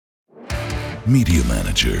Media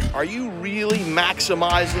manager. Are you really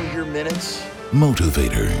maximizing your minutes?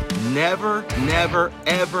 Motivator. Never,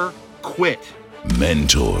 ever quit.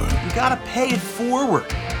 Mentor. You gotta pay it forward.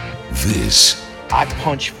 This I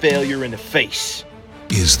punch failure in the face.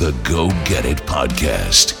 is the Go Get It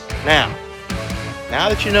podcast. Now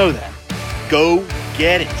that you know that, go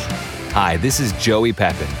get it. Hi, this is Joey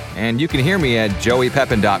Pepin, and you can hear me at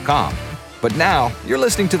joeypepin.com. But now, you're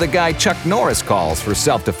listening to the guy Chuck Norris calls for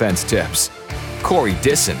self-defense tips, Corey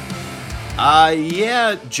Disson.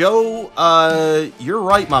 Yeah, Joe, you're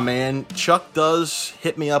right, my man. Chuck does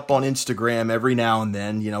hit me up on Instagram every now and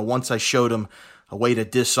then. You know, once I showed him a way to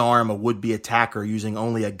disarm a would-be attacker using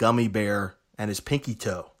only a gummy bear and his pinky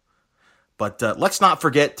toe. But let's not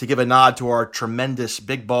forget to give a nod to our tremendous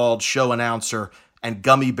big bald show announcer and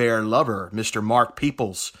gummy bear lover, Mr. Mark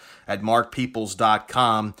Peoples at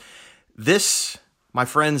markpeoples.com. This, my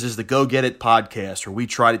friends, is the Go Get It podcast, where we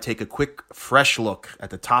try to take a quick, fresh look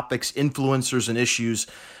at the topics, influencers, and issues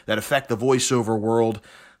that affect the voiceover world.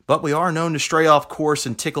 But we are known to stray off course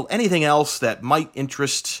and tickle anything else that might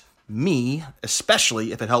interest me,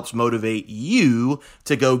 especially if it helps motivate you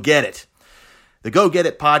to go get it. The Go Get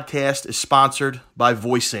It podcast is sponsored by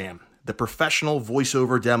VoiceAm, the professional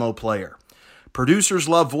voiceover demo player. Producers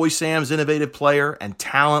love VoiceAm's innovative player, and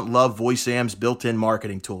talent love VoiceAm's built-in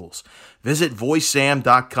marketing tools. Visit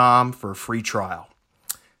voiceam.com for a free trial.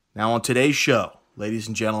 Now on today's show, ladies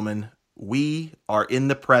and gentlemen, we are in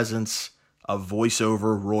the presence of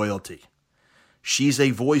voiceover royalty. She's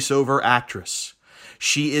a voiceover actress.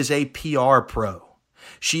 She is a PR pro.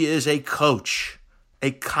 She is a coach, a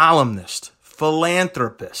columnist,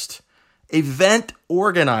 philanthropist, event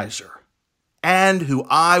organizer, and who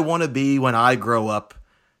I want to be when I grow up.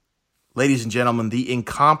 Ladies and gentlemen, the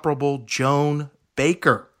incomparable Joan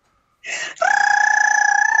Baker.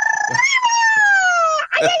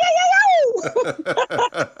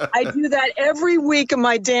 I do that every week in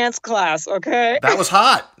my dance class, okay? That was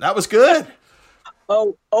hot. That was good.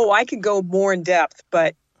 Oh, I could go more in depth,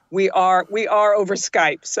 but we are over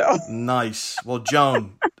Skype, so. Nice. Well,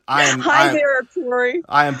 Joan, Hi there, Corey.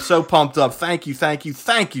 I am so pumped up. Thank you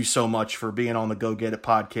so much for being on the Go Get It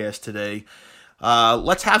podcast today.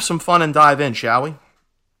 Let's have some fun and dive in, shall we?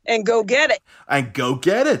 And go get it. And go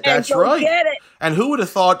get it. That's and go right. Get it. And who would have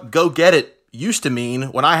thought go get it used to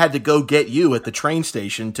mean when I had to go get you at the train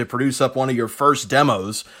station to produce up one of your first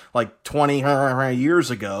demos like 20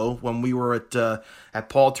 years ago when we were at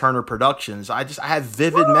Paul Turner Productions. I have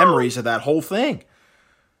vivid memories of that whole thing.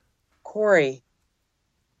 Corey,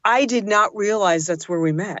 I did not realize that's where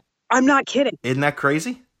we met. I'm not kidding. Isn't that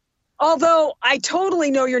crazy? Although I totally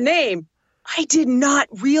know your name, I did not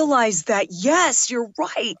realize that. Yes, you're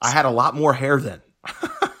right. I had a lot more hair then.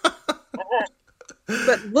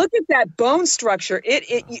 But look at that bone structure.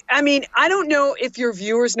 I mean, I don't know if your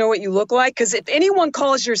viewers know what you look like, because if anyone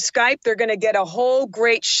calls your Skype, they're going to get a whole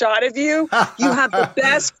great shot of you. You have the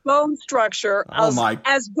best bone structure, as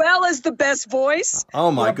well as the best voice.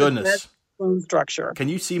 Oh, my goodness. Bone structure. Can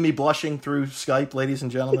you see me blushing through Skype, ladies and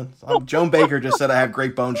gentlemen? Joan Baker just said I have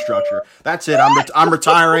great bone structure. That's it. I'm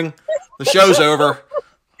retiring. The show's over.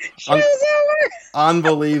 Show's over.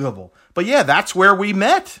 Unbelievable. But yeah, that's where we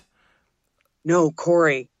met. No,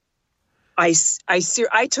 Corey. I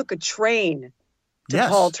took a train to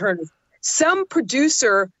Paul Turner. Some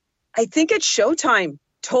producer, I think at Showtime,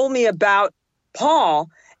 told me about Paul.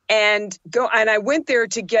 And I went there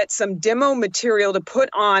to get some demo material to put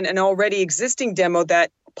on an already existing demo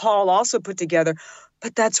that Paul also put together.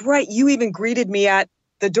 But that's right. You even greeted me at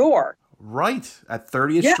the door. Right. At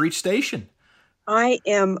 30th Street Station. I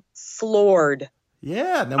am floored.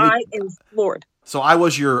 Yeah. I am floored. So I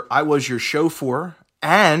was your chauffeur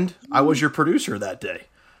and I was your producer that day.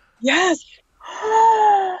 Yes.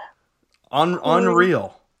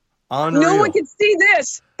 Unreal. No one can see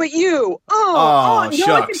this but you. Oh, no shucks.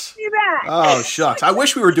 one can see that. Oh, shucks. I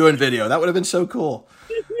wish we were doing video. That would have been so cool.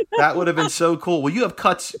 Well, you have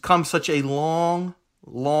come such a long,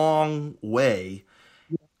 long way.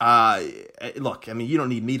 Look, I mean, you don't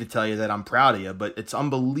need me to tell you that I'm proud of you, but it's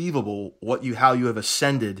unbelievable how you have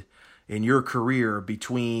ascended in your career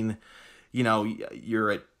between,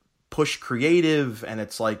 you're at Push Creative, and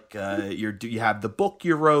it's like you have the book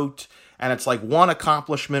you wrote, and it's like one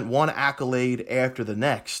accomplishment, one accolade after the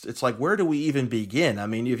next. It's like, where do we even begin? I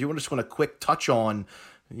mean, if you just want a quick touch on,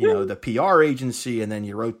 the PR agency, and then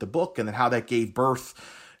you wrote the book, and then how that gave birth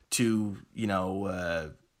to,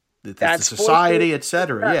 the society, et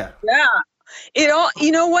cetera. Yeah. Yeah. It all,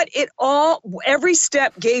 you know what? Every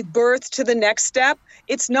step gave birth to the next step.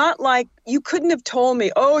 It's not like you couldn't have told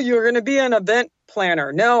me, oh, you're going to be an event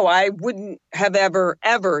planner. No, I wouldn't have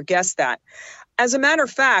ever guessed that. As a matter of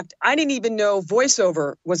fact, I didn't even know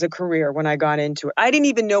voiceover was a career when I got into it. I didn't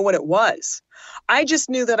even know what it was. I just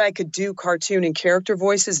knew that I could do cartoon and character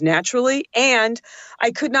voices naturally, and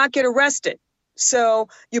I could not get arrested. So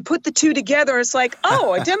you put the two together, and it's like,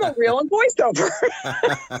 oh, a demo reel and voiceover.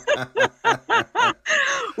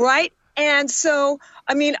 Right? And so,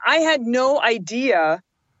 I mean, I had no idea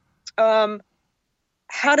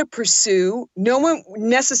how to pursue. No one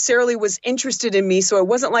necessarily was interested in me, so it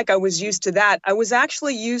wasn't like I was used to that. I was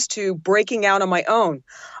actually used to breaking out on my own.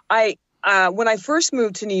 When I first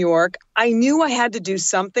moved to New York, I knew I had to do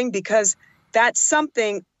something because that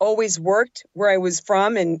something always worked where I was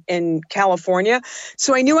from in California.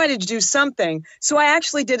 So I knew I had to do something. So I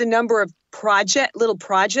actually did a number of little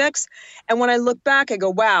projects. And when I look back, I go,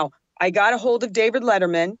 wow, I got a hold of David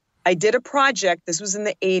Letterman. I did a project. This was in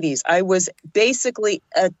the 80s. I was basically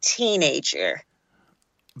a teenager.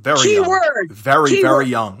 Very young. Very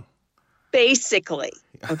young. Basically.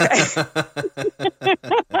 Okay.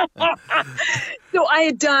 So I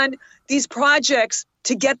had done these projects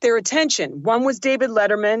to get their attention. One was David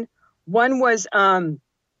Letterman. One was Andy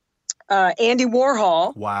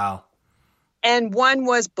Warhol. Wow. And one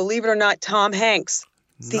was, believe it or not, Tom Hanks.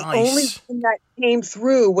 Nice. The only thing that came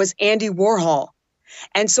through was Andy Warhol.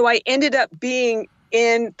 And so I ended up being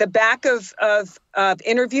in the back of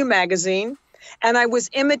Interview magazine, and I was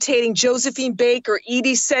imitating Josephine Baker,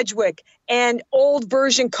 Edie Sedgwick, and old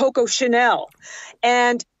version Coco Chanel.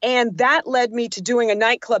 And that led me to doing a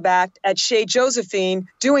nightclub act at Chez Josephine,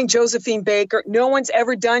 doing Josephine Baker. No one's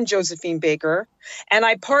ever done Josephine Baker. And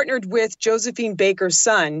I partnered with Josephine Baker's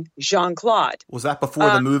son, Jean-Claude. Was that before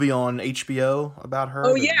the movie on HBO about her?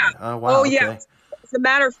 Oh, yeah. Oh, wow. Oh, okay. yeah. As a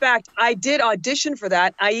matter of fact, I did audition for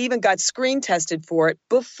that. I even got screen tested for it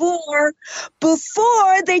before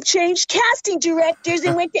they changed casting directors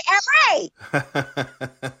and went to LA.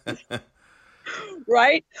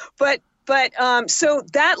 Right? But so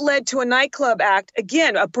that led to a nightclub act.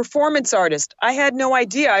 Again, a performance artist. I had no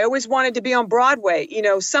idea. I always wanted to be on Broadway,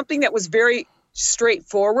 something that was very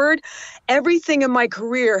straightforward. Everything in my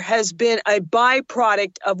career has been a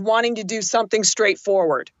byproduct of wanting to do something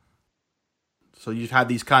straightforward. So you've had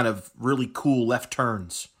these kind of really cool left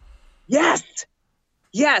turns. Yes.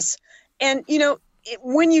 And,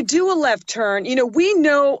 when you do a left turn, we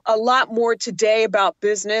know a lot more today about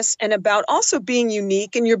business and about also being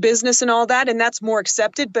unique in your business and all that. And that's more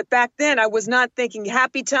accepted. But back then I was not thinking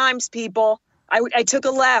happy times, people. I took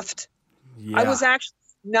a left. Yeah. I was actually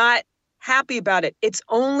not happy about it. It's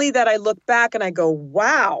only that I look back and I go,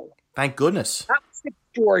 wow. Thank goodness. That was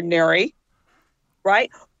extraordinary.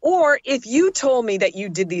 Right? Or if you told me that you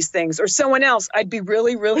did these things or someone else, I'd be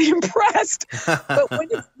really, really impressed. But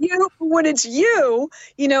when it's you,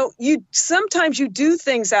 you sometimes you do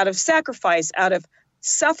things out of sacrifice, out of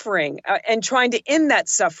suffering and trying to end that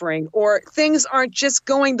suffering, or things aren't just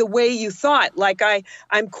going the way you thought. Like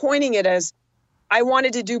I'm coining it as I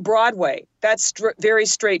wanted to do Broadway. That's very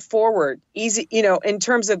straightforward, easy, in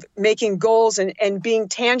terms of making goals and being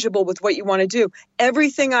tangible with what you want to do.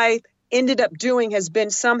 Everything I ended up doing has been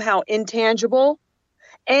somehow intangible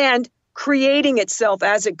and creating itself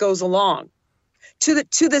as it goes along. To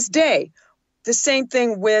this day, the same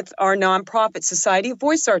thing with our nonprofit Society of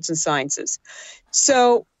Voice Arts and Sciences.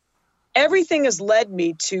 So everything has led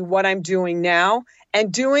me to what I'm doing now,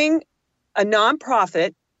 and doing a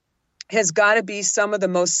nonprofit has got to be some of the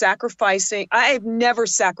most sacrificing. I've never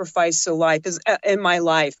sacrificed in my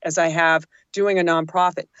life as I have doing a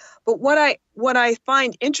nonprofit. But what I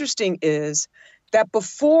find interesting is that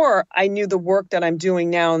before I knew the work that I'm doing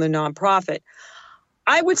now in the nonprofit,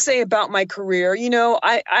 I would say about my career,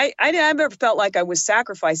 I never felt like I was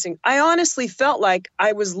sacrificing. I honestly felt like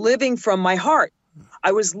I was living from my heart.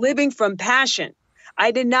 I was living from passion.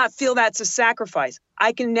 I did not feel that's a sacrifice.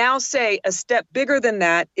 I can now say a step bigger than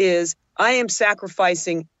that is I am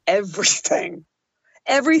sacrificing everything.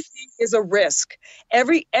 Everything is a risk.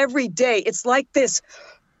 Every day, it's like this.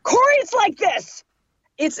 Corey, it's like this.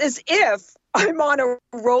 It's as if I'm on a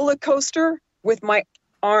roller coaster with my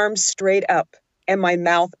arms straight up and my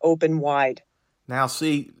mouth open wide. Now,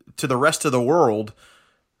 see, to the rest of the world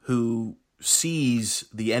who sees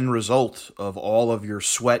the end result of all of your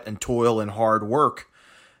sweat and toil and hard work,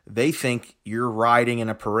 they think you're riding in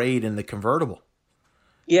a parade in the convertible.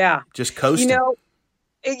 Yeah. Just coasting.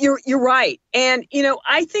 You're right. And,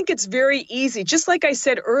 I think it's very easy. Just like I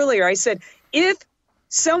said earlier, I said, if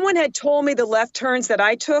someone had told me the left turns that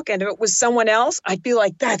I took and if it was someone else, I'd be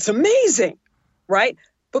like, that's amazing. Right.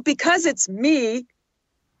 But because it's me,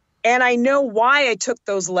 And I know why I took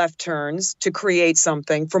those left turns to create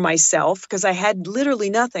something for myself, because I had literally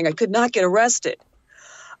nothing. I could not get arrested.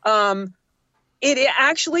 It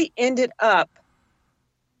actually ended up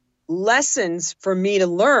lessons for me to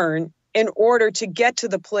learn in order to get to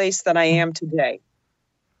the place that I am today.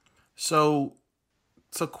 So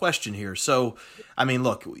question here. So, I mean,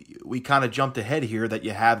 look, we kind of jumped ahead here that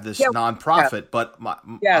you have this nonprofit, but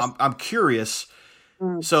I'm curious.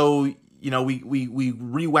 So, we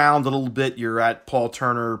rewound a little bit. You're at Paul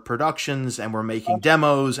Turner Productions and we're making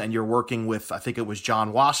demos and you're working with, I think it was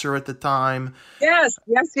John Wasser at the time. Yes.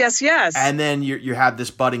 And then you have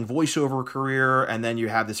this budding voiceover career and then you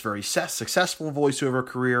have this very successful voiceover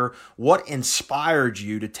career. What inspired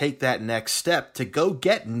you to take that next step to go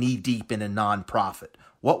get knee deep in a nonprofit?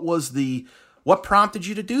 What prompted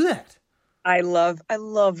you to do that? I love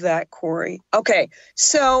that, Corey. Okay.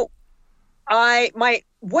 So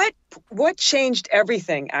what changed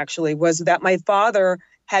everything actually was that my father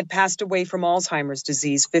had passed away from Alzheimer's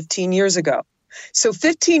disease 15 years ago. So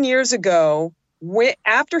 15 years ago,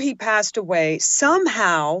 after he passed away,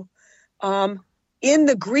 somehow, in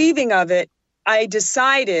the grieving of it, I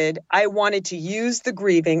decided I wanted to use the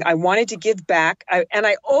grieving. I wanted to give back. And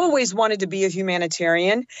I always wanted to be a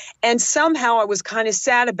humanitarian. And somehow I was kind of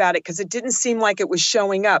sad about it because it didn't seem like it was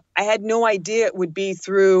showing up. I had no idea it would be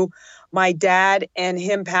through my dad and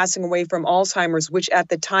him passing away from Alzheimer's, which at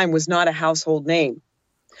the time was not a household name.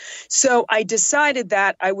 So I decided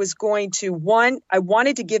that I was going to, I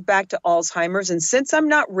wanted to give back to Alzheimer's. And since I'm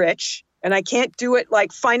not rich and I can't do it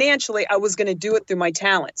like financially, I was going to do it through my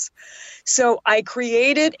talents. So I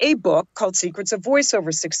created a book called Secrets of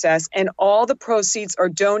Voiceover Success, and all the proceeds are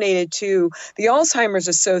donated to the Alzheimer's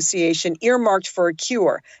Association, earmarked for a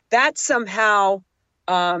cure. That somehow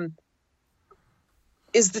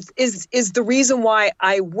is the reason why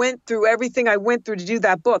I went through everything I went through to do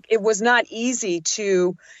that book. It was not easy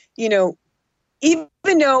to, even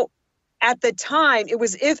though at the time it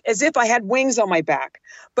was as if I had wings on my back,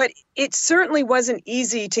 but it certainly wasn't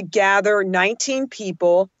easy to gather 19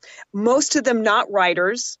 people, most of them not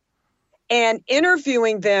writers, and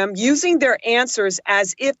interviewing them using their answers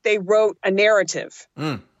as if they wrote a narrative.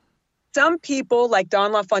 Some people like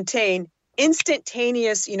Don LaFontaine,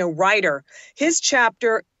 instantaneous, writer. His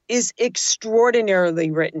chapter is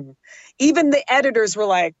extraordinarily written. Even the editors were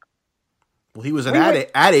like, well, he was an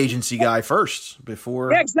ad agency guy first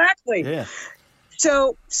before. Yeah, exactly. Yeah.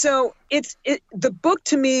 So the book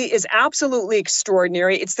to me is absolutely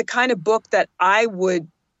extraordinary. It's the kind of book that I would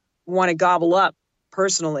want to gobble up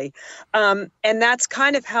personally. And that's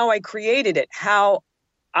kind of how I created it, how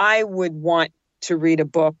I would want to read a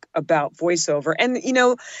book about voiceover. And,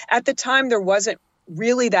 at the time there wasn't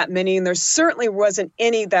really that many, and there certainly wasn't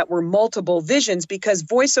any that were multiple visions, because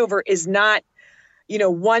voiceover is not,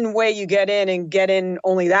 one way you get in and get in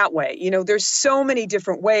only that way. There's so many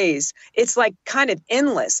different ways. It's like kind of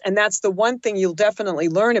endless. And that's the one thing you'll definitely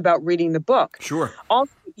learn about reading the book. Sure.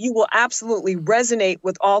 Also, you will absolutely resonate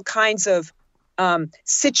with all kinds of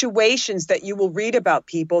situations that you will read about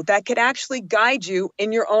people that could actually guide you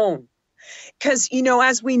in your own. Because,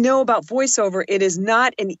 as we know about voiceover, it is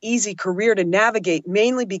not an easy career to navigate,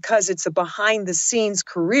 mainly because it's a behind the scenes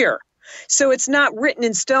career. So it's not written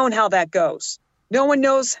in stone how that goes. No one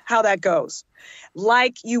knows how that goes.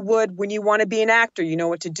 Like you would when you want to be an actor, you know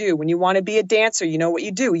what to do. When you want to be a dancer, you know what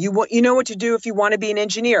you do. You know what to do if you want to be an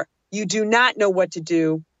engineer. You do not know what to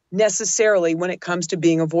do necessarily when it comes to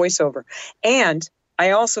being a voiceover. And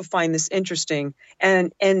I also find this interesting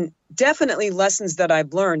and definitely lessons that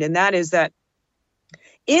I've learned. And that is that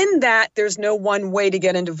in that there's no one way to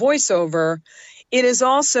get into voiceover. It is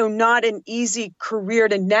also not an easy career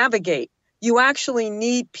to navigate. You actually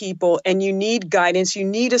need people and you need guidance. You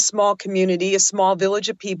need a small community, a small village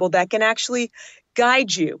of people that can actually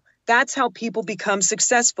guide you. That's how people become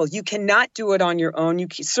successful. You cannot do it on your own. You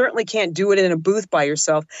certainly can't do it in a booth by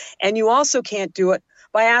yourself. And you also can't do it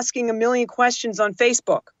by asking a million questions on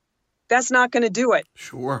Facebook. That's not going to do it.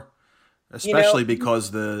 Sure. Especially because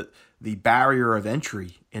the barrier of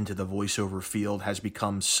entry into the voiceover field has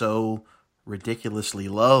become so ridiculously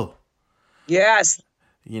low. Yes.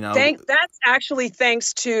 That's actually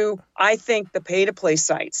thanks to, I think, the pay-to-play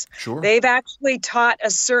sites. Sure. They've actually taught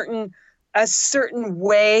a certain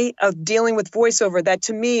way of dealing with voiceover that,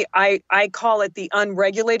 to me, I call it the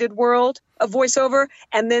unregulated world of voiceover.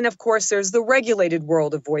 And then, of course, there's the regulated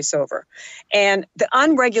world of voiceover. And the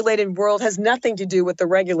unregulated world has nothing to do with the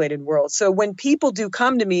regulated world. So when people do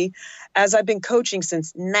come to me, as I've been coaching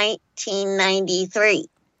since 1993.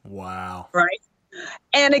 Wow. Right.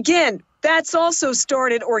 And again, that's also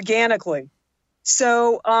started organically.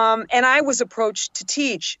 So, and I was approached to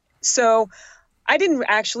teach. So I didn't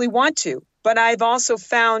actually want to, but I've also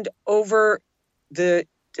found over the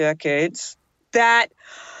decades that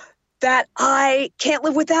I can't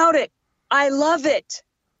live without it. I love it.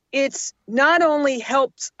 It's not only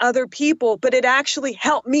helps other people, but it actually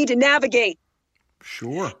helped me to navigate.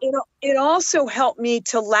 Sure. It also helped me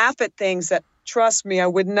to laugh at things that, trust me, I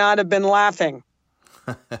would not have been laughing.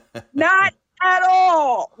 Not at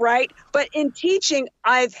all, right? But in teaching,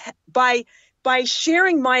 by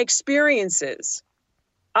sharing my experiences,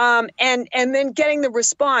 and then getting the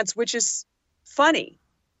response, which is funny.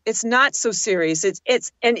 It's not so serious.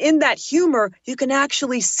 And in that humor, you can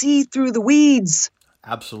actually see through the weeds.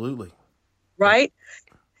 Absolutely. Right?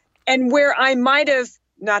 And where I might have,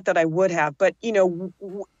 not that I would have, but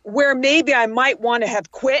where maybe I might want to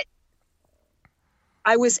have quit,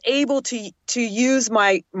 I was able to use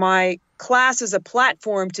my class as a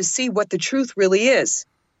platform to see what the truth really is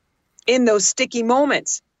in those sticky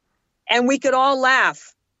moments. And we could all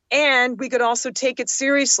laugh, and we could also take it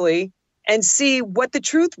seriously and see what the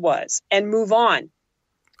truth was and move on.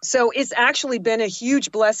 So it's actually been a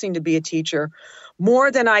huge blessing to be a teacher,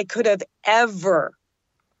 more than I could have ever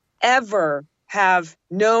have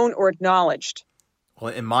known or acknowledged.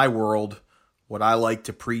 Well, in my world, what I like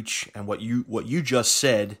to preach and what you just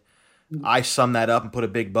said, I sum that up and put a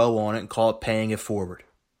big bow on it and call it paying it forward.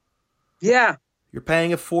 Yeah. You're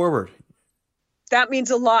paying it forward. That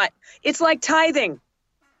means a lot. It's like tithing,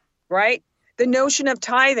 right? The notion of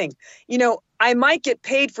tithing. I might get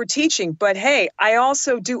paid for teaching, but hey, I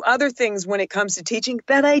also do other things when it comes to teaching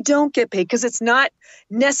that I don't get paid, because it's not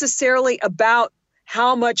necessarily about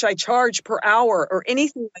how much I charge per hour or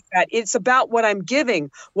anything like that. It's about what I'm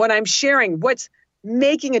giving, what I'm sharing, what's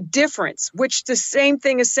making a difference, which the same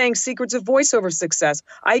thing as saying Secrets of Voiceover Success.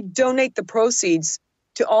 I donate the proceeds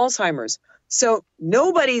to Alzheimer's. So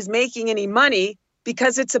nobody's making any money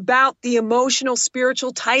because it's about the emotional,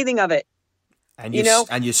 spiritual tithing of it. And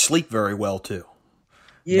you sleep very well too.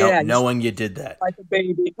 Yeah, knowing you did that like a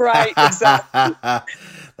baby, right? Exactly.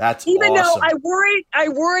 That's even awesome. though I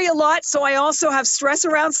worry a lot, so I also have stress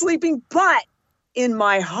around sleeping. But in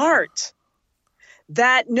my heart,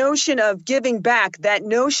 that notion of giving back, that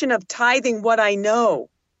notion of tithing what I know,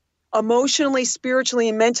 emotionally, spiritually,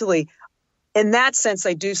 and mentally, in that sense,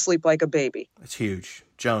 I do sleep like a baby. It's huge,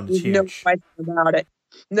 Joan. It's huge. No question about it.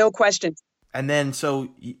 No question. And then, so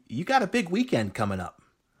you got a big weekend coming up.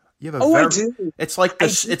 You have I do. It's like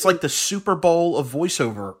the Super Bowl of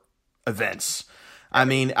voiceover events. I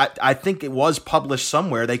mean, I think it was published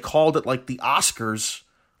somewhere. They called it like the Oscars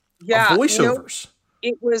of voiceovers.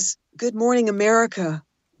 It was Good Morning America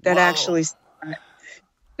that actually.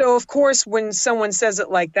 So of course, when someone says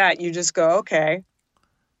it like that, you just go, okay,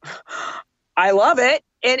 I love it.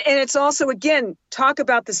 And it's also, again, talk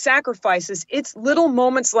about the sacrifices. It's little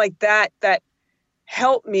moments like that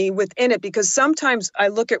help me within it, because sometimes I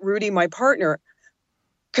look at Rudy, my partner,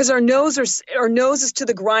 because our nose is to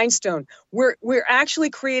the grindstone. We're actually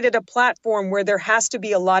created a platform where there has to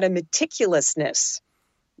be a lot of meticulousness,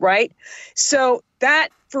 right? So that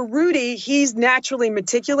for Rudy, he's naturally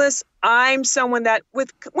meticulous. I'm someone that when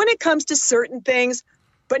it comes to certain things,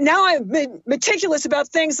 but now I've been meticulous about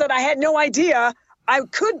things that I had no idea I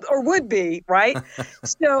could or would be, right?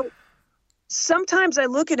 So sometimes I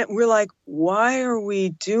look at it and we're like, why are we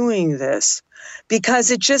doing this?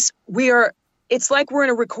 Because it's like we're in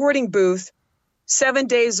a recording booth 7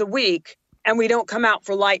 days a week and we don't come out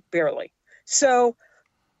for light barely. So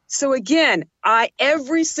again,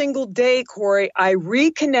 every single day, Corey, I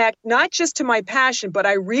reconnect, not just to my passion, but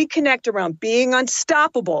I reconnect around being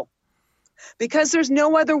unstoppable, because there's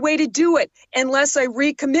no other way to do it unless I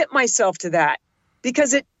recommit myself to that,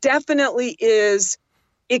 because it definitely is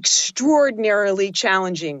extraordinarily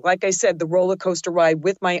challenging. Like I said, the roller coaster ride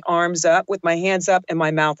with my arms up, with my hands up, and my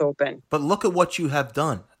mouth open. But look at what you have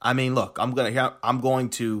done. I mean, look, I'm going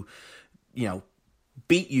to,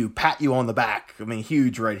 beat you, pat you on the back. I mean,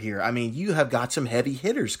 huge right here. I mean, you have got some heavy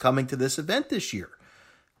hitters coming to this event this year.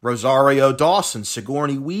 Rosario Dawson,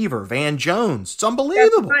 Sigourney Weaver, Van Jones. It's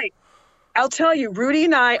unbelievable. That's right. I'll tell you, Rudy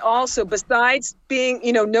and I also, besides being,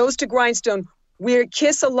 nose to grindstone, we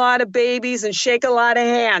kiss a lot of babies and shake a lot of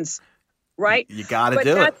hands, right? You got to do it.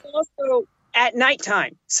 But that's also at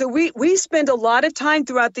nighttime. So we spend a lot of time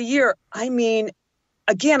throughout the year. I mean,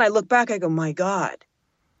 again, I look back, I go, my God,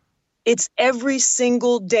 it's every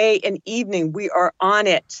single day and evening we are on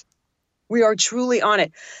it. We are truly on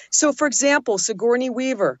it. So, for example, Sigourney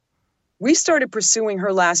Weaver, we started pursuing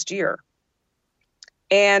her last year.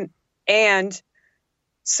 And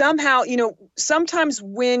somehow, sometimes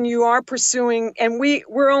when you are pursuing, and we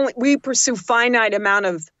pursue finite amount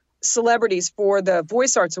of celebrities for the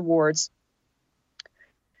Voice Arts Awards,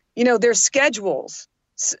 you know, their schedules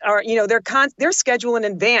are, you know, their schedule in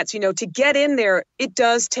advance, you know, to get in there, it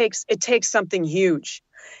takes something huge.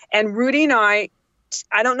 And Rudy and I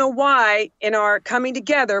don't know why in our coming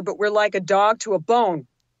together, but we're like a dog to a bone.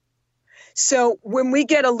 So when we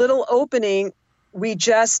get a little opening, we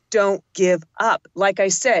just don't give up. Like I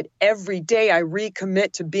said, every day I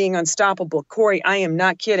recommit to being unstoppable. Corey, I am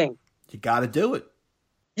not kidding. You got to do it.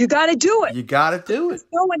 You got to do it. You got to do it.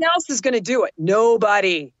 No one else is going to do it.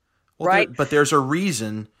 Nobody. Well, right? But there's a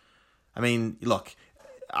reason. I mean, look,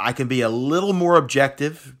 I can be a little more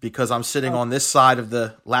objective because I'm sitting on this side of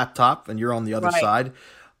the laptop and you're on the other side.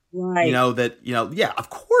 Right. Yeah, of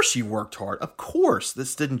course you worked hard. Of course,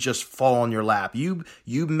 this didn't just fall on your lap. You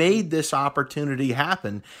made this opportunity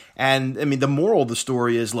happen. And I mean, the moral of the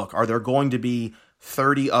story is, look, are there going to be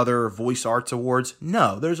 30 other Voice Arts Awards?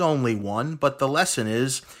 No, there's only one. But the lesson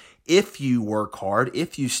is, if you work hard,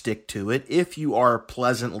 if you stick to it, if you are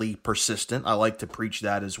pleasantly persistent, I like to preach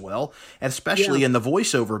that as well. And especially in the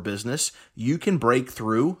voiceover business, you can break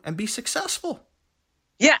through and be successful.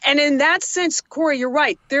 Yeah, and in that sense, Corey, you're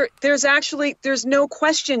right. There's no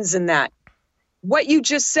questions in that. What you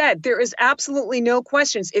just said, there is absolutely no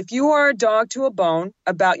questions. If you are a dog to a bone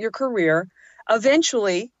about your career,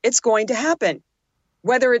 eventually it's going to happen.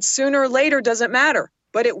 Whether it's sooner or later doesn't matter,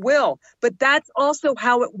 but it will. But that's also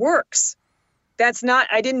how it works.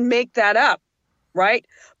 I didn't make that up, right?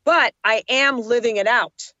 But I am living it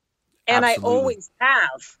out. And Absolutely.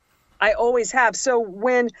 I always have. So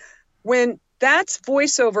when That's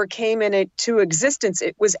Voiceover came into existence,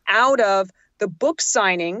 it was out of the book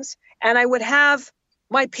signings, and I would have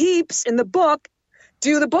my peeps in the book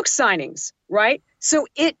do the book signings, right? So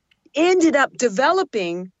it ended up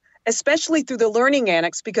developing, especially through the Learning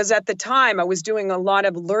Annex, because at the time I was doing a lot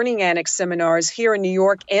of Learning Annex seminars here in New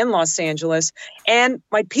York and Los Angeles, and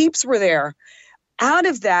my peeps were there. Out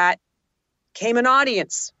of that came an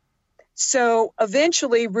audience. So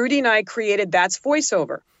eventually Rudy and I created That's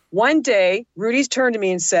Voiceover. One day, Rudy's turned to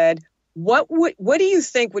me and said, what do you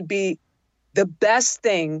think would be the best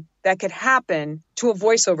thing that could happen to a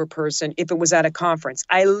voiceover person if it was at a conference?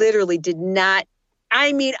 I literally did not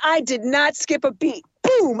skip a beat.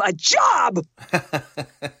 Boom, a job.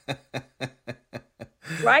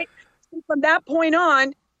 Right? From that point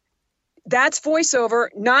on, That's Voiceover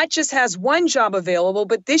not just has one job available,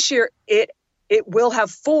 but this year it will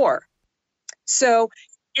have 4. So,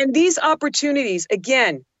 and these opportunities,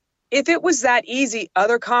 again, if it was that easy,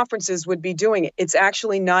 other conferences would be doing it. It's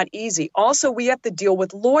actually not easy. Also, we have to deal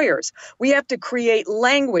with lawyers. We have to create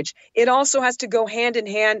language. It also has to go hand in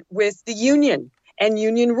hand with the union and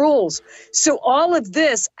union rules. So all of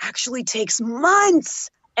this actually takes months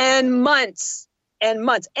and months and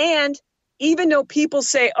months. And even though people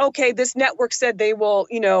say, okay, this network said they will,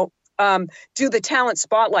 do the talent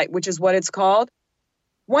spotlight, which is what it's called.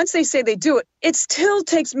 Once they say they do it, it still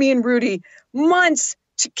takes me and Rudy months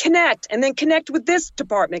to connect, and then connect with this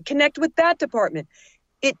department, connect with that department.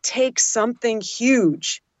 It takes something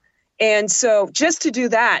huge. And so just to do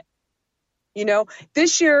that,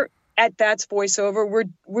 this year at That's Voiceover,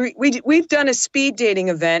 we've done a speed dating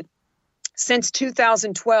event since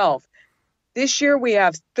 2012. This year we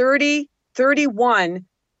have 31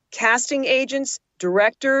 casting agents,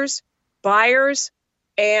 directors, buyers,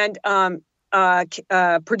 and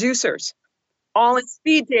producers, all in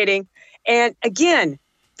speed dating. And again,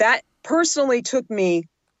 that personally took me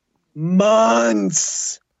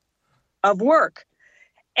months of work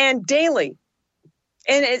and daily.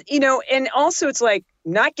 And, and also it's like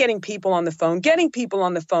not getting people on the phone,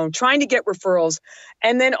 trying to get referrals.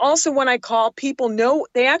 And then also when I call, people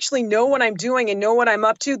they actually know what I'm doing and know what I'm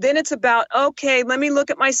up to. Then it's about, okay, let me look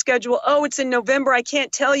at my schedule. Oh, it's in November. I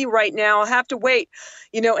can't tell you right now. I'll have to wait,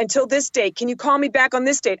 until this date. Can you call me back on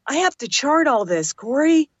this date? I have to chart all this,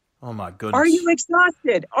 Corey. Oh my goodness. Are you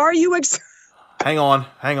exhausted? Hang on.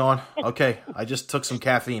 Okay. I just took some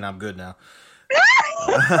caffeine. I'm good now.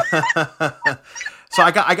 So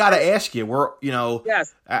I got to ask you,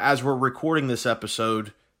 yes, as we're recording this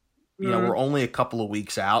episode, we're only a couple of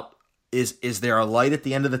weeks out. Is there a light at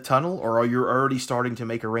the end of the tunnel, or are you already starting to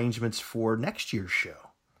make arrangements for next year's show?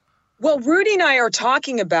 Well, Rudy and I are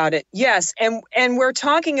talking about it, yes, and we're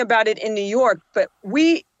talking about it in New York, but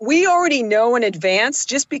we already know in advance,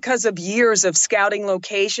 just because of years of scouting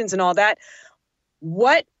locations and all that,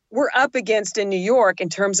 what we're up against in New York in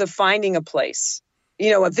terms of finding a place,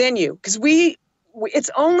 a venue, because it's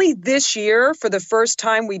only this year for the first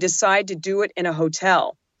time we decide to do it in a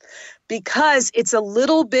hotel, because it's a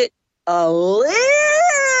little bit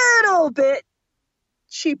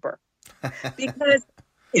cheaper, because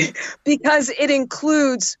because it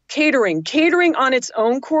includes catering. Catering on its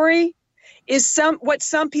own, Corey, is what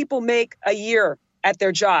some people make a year at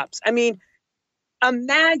their jobs. I mean,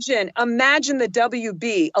 imagine the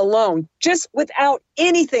WB alone, just without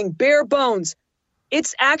anything, bare bones.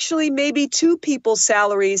 It's actually maybe 2 people's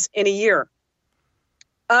salaries in a year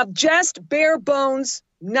of just bare bones,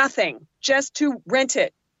 nothing, just to rent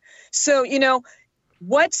it. So,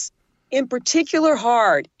 what's in particular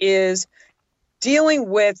hard is dealing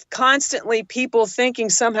with constantly people thinking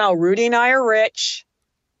somehow Rudy and I are rich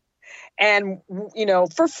and,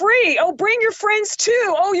 for free. Oh, bring your friends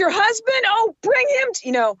too. Oh, your husband. Oh, bring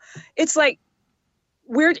him. It's like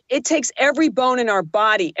it takes every bone in our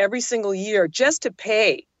body every single year just to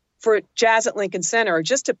pay for Jazz at Lincoln Center, or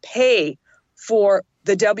just to pay for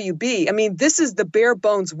the WB. I mean, this is the bare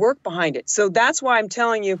bones work behind it. So that's why I'm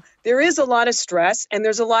telling you, there is a lot of stress and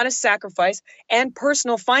there's a lot of sacrifice and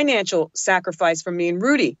personal financial sacrifice from me and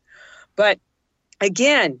Rudy. But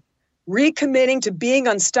again, recommitting to being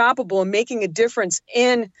unstoppable and making a difference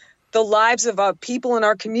in the lives of our people in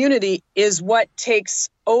our community is what takes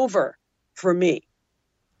over for me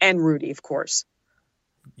and Rudy, of course.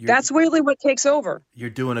 That's really what takes over. You're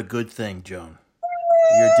doing a good thing, Joan.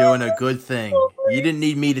 You're doing a good thing. You didn't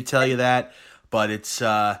need me to tell you that, but it's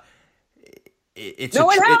a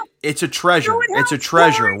treasure. It's a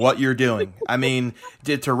treasure what you're doing. I mean,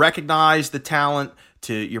 to recognize the talent,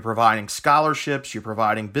 you're providing scholarships, you're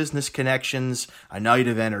providing business connections, a night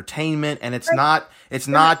of entertainment, and it's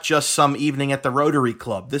not just some evening at the Rotary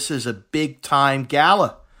Club. This is a big time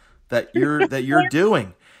gala that you're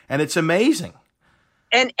doing, and it's amazing.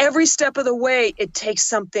 And every step of the way, it takes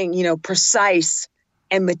something, precise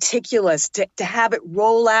and meticulous to have it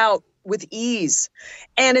roll out with ease.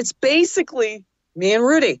 And it's basically me and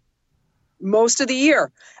Rudy most of the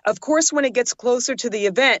year. Of course, when it gets closer to the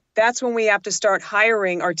event, that's when we have to start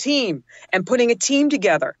hiring our team and putting a team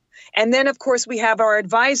together. And then, of course, we have our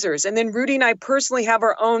advisors. And then Rudy and I personally have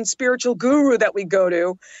our own spiritual guru that we go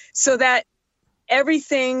to, so that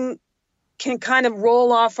everything can kind of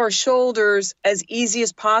roll off our shoulders as easy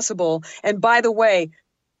as possible. And by the way,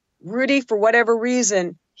 Rudy, for whatever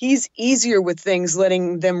reason, he's easier with things,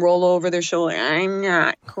 letting them roll over their shoulder. I'm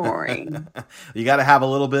not, Corey. You got to have a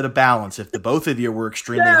little bit of balance. If the both of you were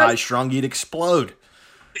extremely high strung, you'd explode.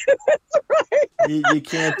 That's right. You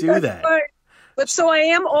can't do that. Right. But so I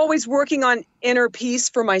am always working on inner peace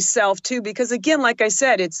for myself too, because again, like I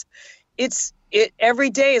said, it's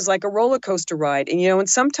every day is like a roller coaster ride. And, and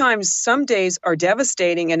sometimes some days are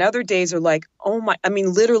devastating and other days are like,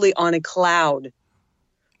 literally on a cloud.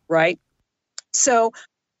 Right. So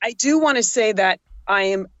I do want to say that I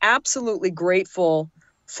am absolutely grateful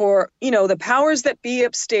for, the powers that be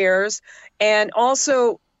upstairs, and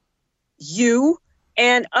also you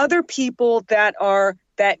and other people that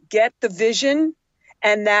get the vision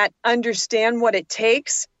and that understand what it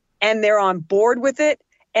takes, and they're on board with it,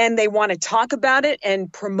 and they want to talk about it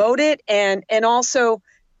and promote it, and also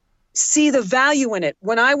see the value in it.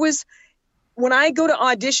 When I go to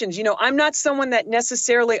auditions, I'm not someone that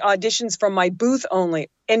necessarily auditions from my booth only.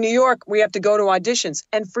 In New York, we have to go to auditions.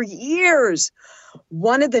 And for years,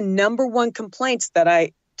 one of the number one complaints that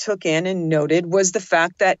I took in and noted was the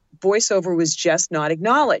fact that voiceover was just not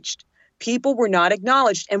acknowledged. People were not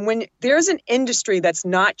acknowledged. And when there's an industry that's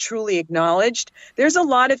not truly acknowledged, there's a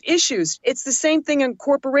lot of issues. It's the same thing in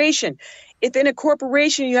corporation. If in a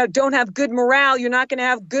corporation you don't have good morale, you're not going to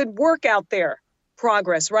have good work out there,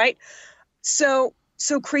 progress, right? So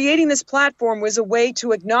creating this platform was a way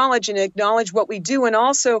to acknowledge what we do, and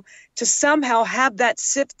also to somehow have that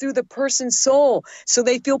sift through the person's soul so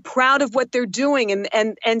they feel proud of what they're doing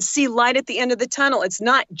and see light at the end of the tunnel. It's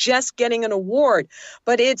not just getting an award,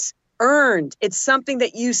 but it's earned. It's something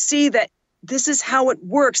that you see that this is how it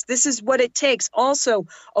works. This is what it takes. Also,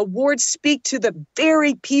 awards speak to the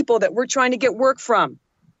very people that we're trying to get work from.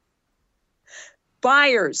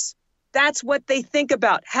 Buyers. That's what they think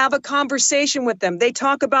about. Have a conversation with them. They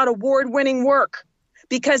talk about award-winning work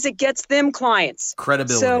because it gets them clients.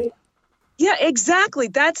 Credibility. So, yeah, exactly.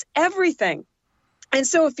 That's everything. And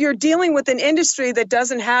so if you're dealing with an industry that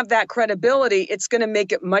doesn't have that credibility, it's going to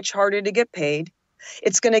make it much harder to get paid.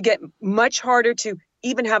 It's going to get much harder to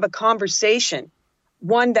even have a conversation,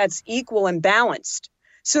 one that's equal and balanced.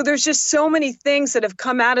 So there's just so many things that have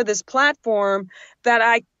come out of this platform that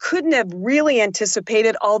I couldn't have really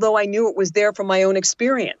anticipated, although I knew it was there from my own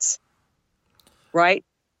experience. Right?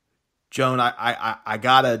 Joan, I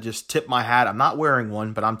gotta just tip my hat. I'm not wearing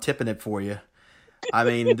one, but I'm tipping it for you. I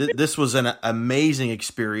mean, this was an amazing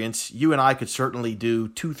experience. You and I could certainly do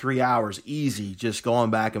 2-3 hours easy just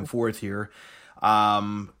going back and forth here.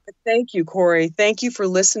 Thank you, Corey. Thank you for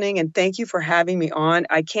listening, and thank you for having me on.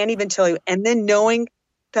 I can't even tell you. And then knowing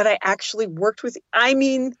that I actually worked with,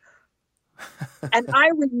 and I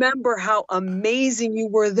remember how amazing you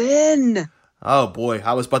were then. Oh boy,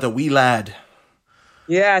 I was but a wee lad.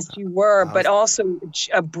 Yes, you were, but also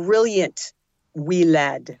a brilliant wee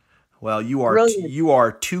lad. Well, you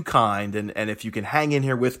are too kind, and if you can hang in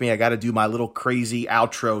here with me, I got to do my little crazy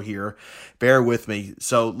outro here. Bear with me.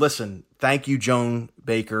 So listen, thank you, Joan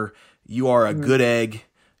Baker. You are a good egg.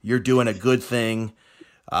 You're doing a good thing.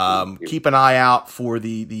 Keep an eye out for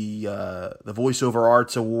the Voiceover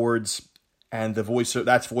Arts Awards and that's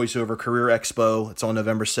Voiceover Career Expo. It's on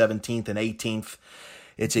November 17th and 18th.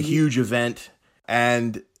 It's a huge event,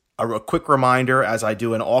 and a quick reminder, as I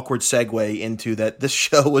do an awkward segue into that, this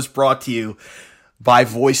show was brought to you by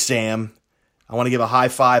Voice Sam. I want to give a high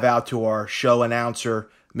five out to our show announcer,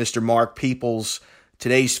 Mr. Mark Peoples,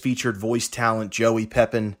 today's featured voice talent, Joey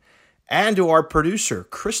Pepin, and to our producer,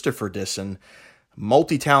 Christopher Disson,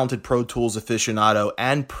 multi-talented Pro Tools aficionado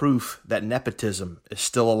and proof that nepotism is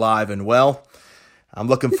still alive and well. I'm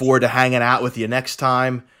looking forward to hanging out with you next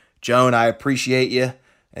time. Joan, I appreciate you.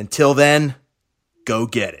 Until then, go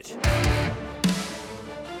get it.